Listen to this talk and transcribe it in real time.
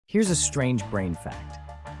Here's a strange brain fact.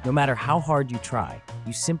 No matter how hard you try,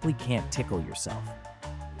 you simply can't tickle yourself.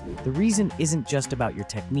 The reason isn't just about your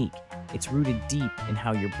technique, it's rooted deep in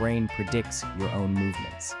how your brain predicts your own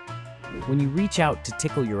movements. When you reach out to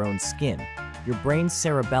tickle your own skin, your brain's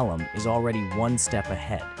cerebellum is already one step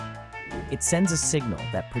ahead. It sends a signal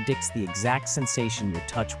that predicts the exact sensation your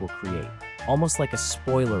touch will create, almost like a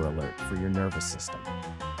spoiler alert for your nervous system.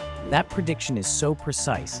 That prediction is so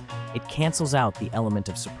precise, it cancels out the element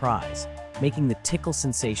of surprise, making the tickle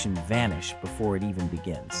sensation vanish before it even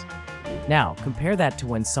begins. Now, compare that to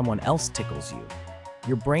when someone else tickles you.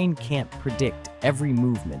 Your brain can't predict every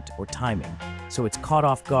movement or timing, so it's caught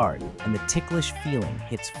off guard and the ticklish feeling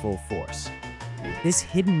hits full force. This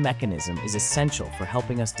hidden mechanism is essential for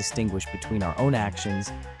helping us distinguish between our own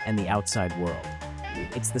actions and the outside world.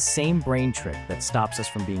 It's the same brain trick that stops us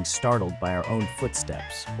from being startled by our own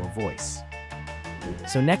footsteps or voice.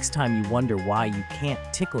 So next time you wonder why you can't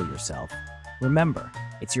tickle yourself, remember,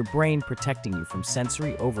 it's your brain protecting you from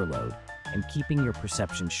sensory overload and keeping your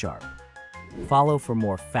perception sharp. Follow for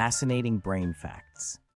more fascinating brain facts.